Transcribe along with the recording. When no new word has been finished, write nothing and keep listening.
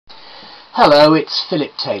Hello, it's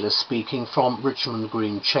Phillip Taylor speaking from Richmond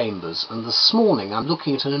Green Chambers, and this morning I'm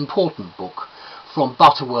looking at an important book from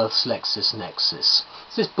Butterworths LexisNexis.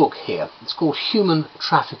 It's this book here. It's called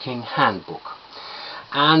Trafficking Handbook,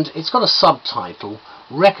 and it's got a subtitle,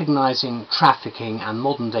 Recognising Trafficking and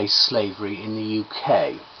Modern-Day Slavery in the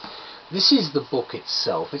UK. This is the book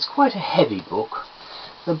itself. It's quite a heavy book.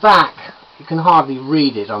 The back, you can hardly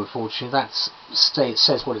read it, unfortunately. It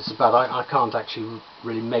says what it's about. I can't actually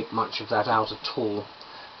really make much of that out at all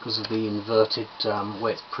because of the inverted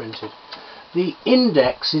way it's printed. The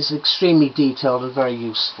index is extremely detailed and very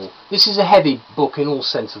useful. This is a heavy book in all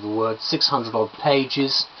sense of the word, 600 odd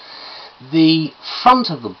pages. The front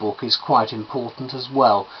of the book is quite important as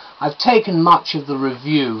well. I've taken much of the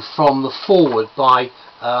review from the foreword by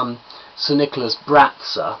Sir Nicholas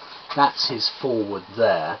Bratza. That's his foreword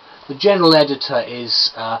there. The general editor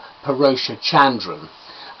is Parosha Chandran,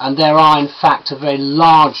 and there are in fact a very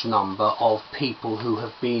large number of people who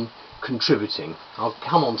have been contributing. I'll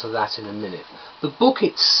come on to that in a minute. The book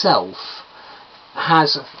itself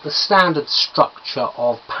has the standard structure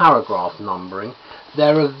of paragraph numbering.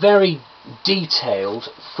 There are very detailed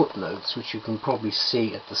footnotes, which you can probably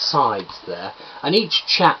see at the sides there, and each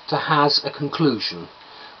chapter has a conclusion,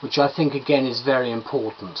 which I think again is very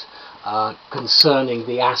important concerning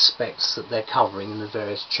the aspects that they're covering in the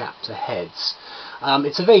various chapter heads.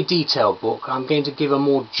 It's a very detailed book. I'm going to give a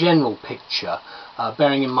more general picture,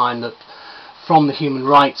 bearing in mind that from the Human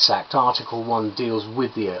Rights Act, Article 1 deals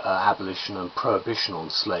with the abolition and prohibition on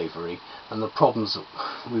slavery and the problems that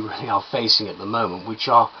we really are facing at the moment, which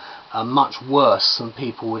are much worse than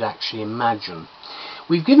people would actually imagine.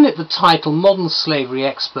 We've given it the title Modern Slavery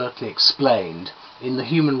Expertly Explained in the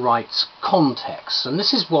human rights context, and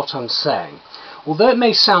this is what I'm saying. Although it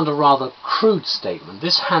may sound a rather crude statement,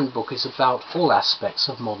 this handbook is about all aspects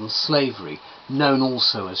of modern slavery, known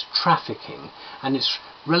also as trafficking, and its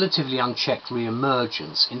relatively unchecked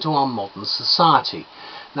re-emergence into our modern society.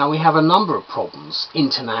 Now, we have a number of problems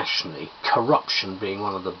internationally, corruption being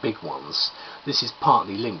one of the big ones. This is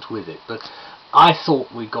partly linked with it, but I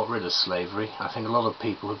thought we got rid of slavery. I think a lot of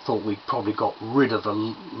people had thought we'd probably got rid of a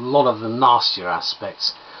lot of the nastier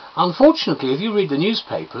aspects. Unfortunately, if you read the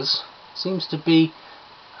newspapers, seems to be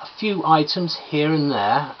a few items here and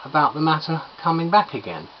there about the matter coming back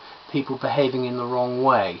again. People behaving in the wrong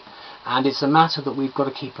way. And it's a matter that we've got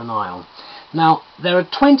to keep an eye on. Now, there are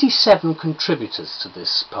 27 contributors to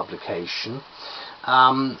this publication,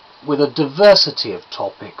 with a diversity of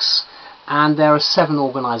topics. And there are 7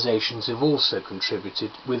 organisations who have also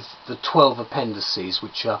contributed, with the 12 appendices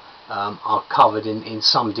which are covered in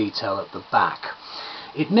some detail at the back.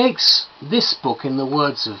 It makes this book, in the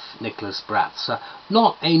words of Nicholas Bratza,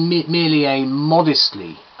 not merely a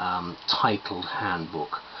modestly titled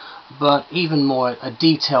handbook, but even more a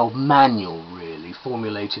detailed manual, really,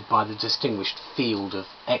 formulated by the distinguished field of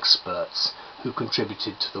experts who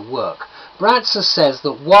contributed to the work. Bratza says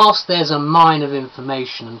that whilst there's a mine of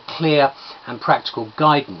information and clear and practical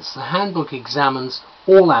guidance, the handbook examines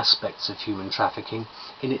all aspects of human trafficking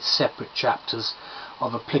in its separate chapters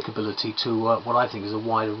of applicability to what I think is a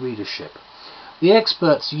wider readership. The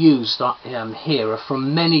experts used here are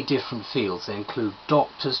from many different fields. They include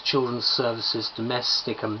doctors, children's services,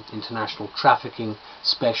 domestic and international trafficking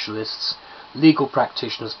specialists, legal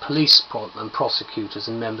practitioners, police and prosecutors,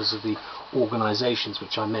 and members of the organisations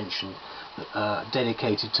which I mentioned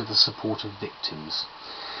dedicated to the support of victims.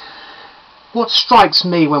 What strikes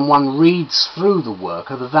me when one reads through the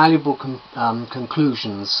work are the valuable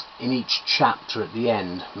conclusions in each chapter at the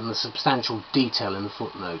end, and the substantial detail in the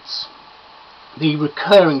footnotes. The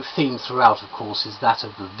recurring theme throughout, of course, is that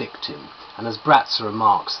of the victim, and as Bratza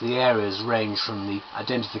remarks, the areas range from the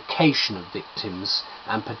identification of victims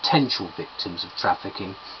and potential victims of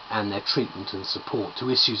trafficking and their treatment and support to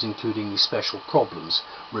issues including the special problems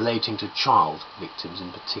relating to child victims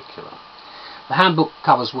in particular. The handbook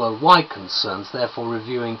covers worldwide concerns, therefore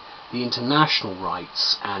reviewing the international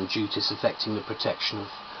rights and duties affecting the protection of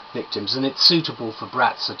victims, and it's suitable for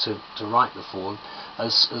Bratza to write the foreword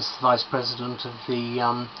as Vice President of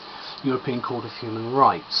the European Court of Human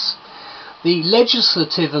Rights. The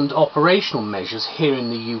legislative and operational measures here in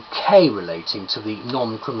the UK relating to the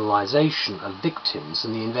non-criminalisation of victims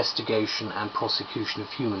and the investigation and prosecution of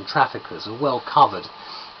human traffickers are well covered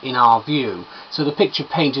in our view. So the picture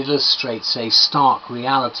painted illustrates a stark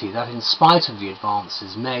reality that, in spite of the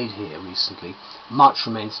advances made here recently, much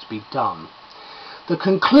remains to be done. The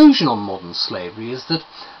conclusion on modern slavery is that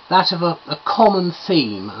of a common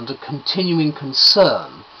theme and a continuing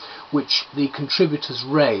concern which the contributors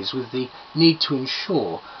raise, with the need to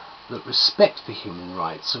ensure that respect for human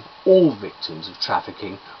rights of all victims of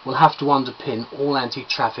trafficking will have to underpin all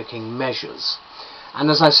anti-trafficking measures. And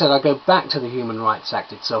as I said, I go back to the Human Rights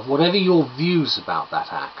Act itself. Whatever your views about that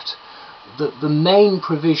act, the main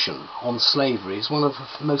provision on slavery is one of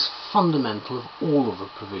the most fundamental of all of the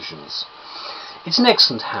provisions. It's an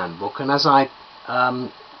excellent handbook, and as I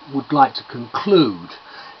would like to conclude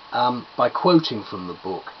by quoting from the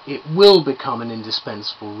book, it will become an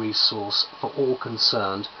indispensable resource for all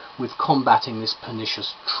concerned with combating this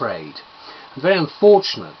pernicious trade. And very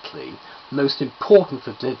unfortunately, most important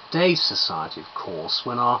for today's society, of course,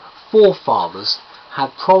 when our forefathers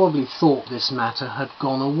had probably thought this matter had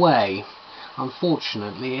gone away.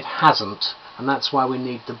 Unfortunately, it hasn't, and that's why we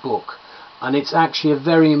need the book. And it's actually a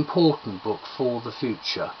very important book for the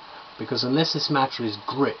future, because unless this matter is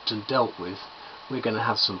gripped and dealt with, we're going to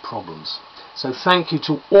have some problems. So thank you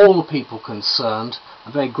to all the people concerned.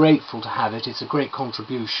 I'm very grateful to have it. It's a great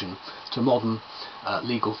contribution to modern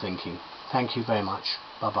legal thinking. Thank you very much.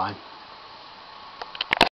 Bye-bye.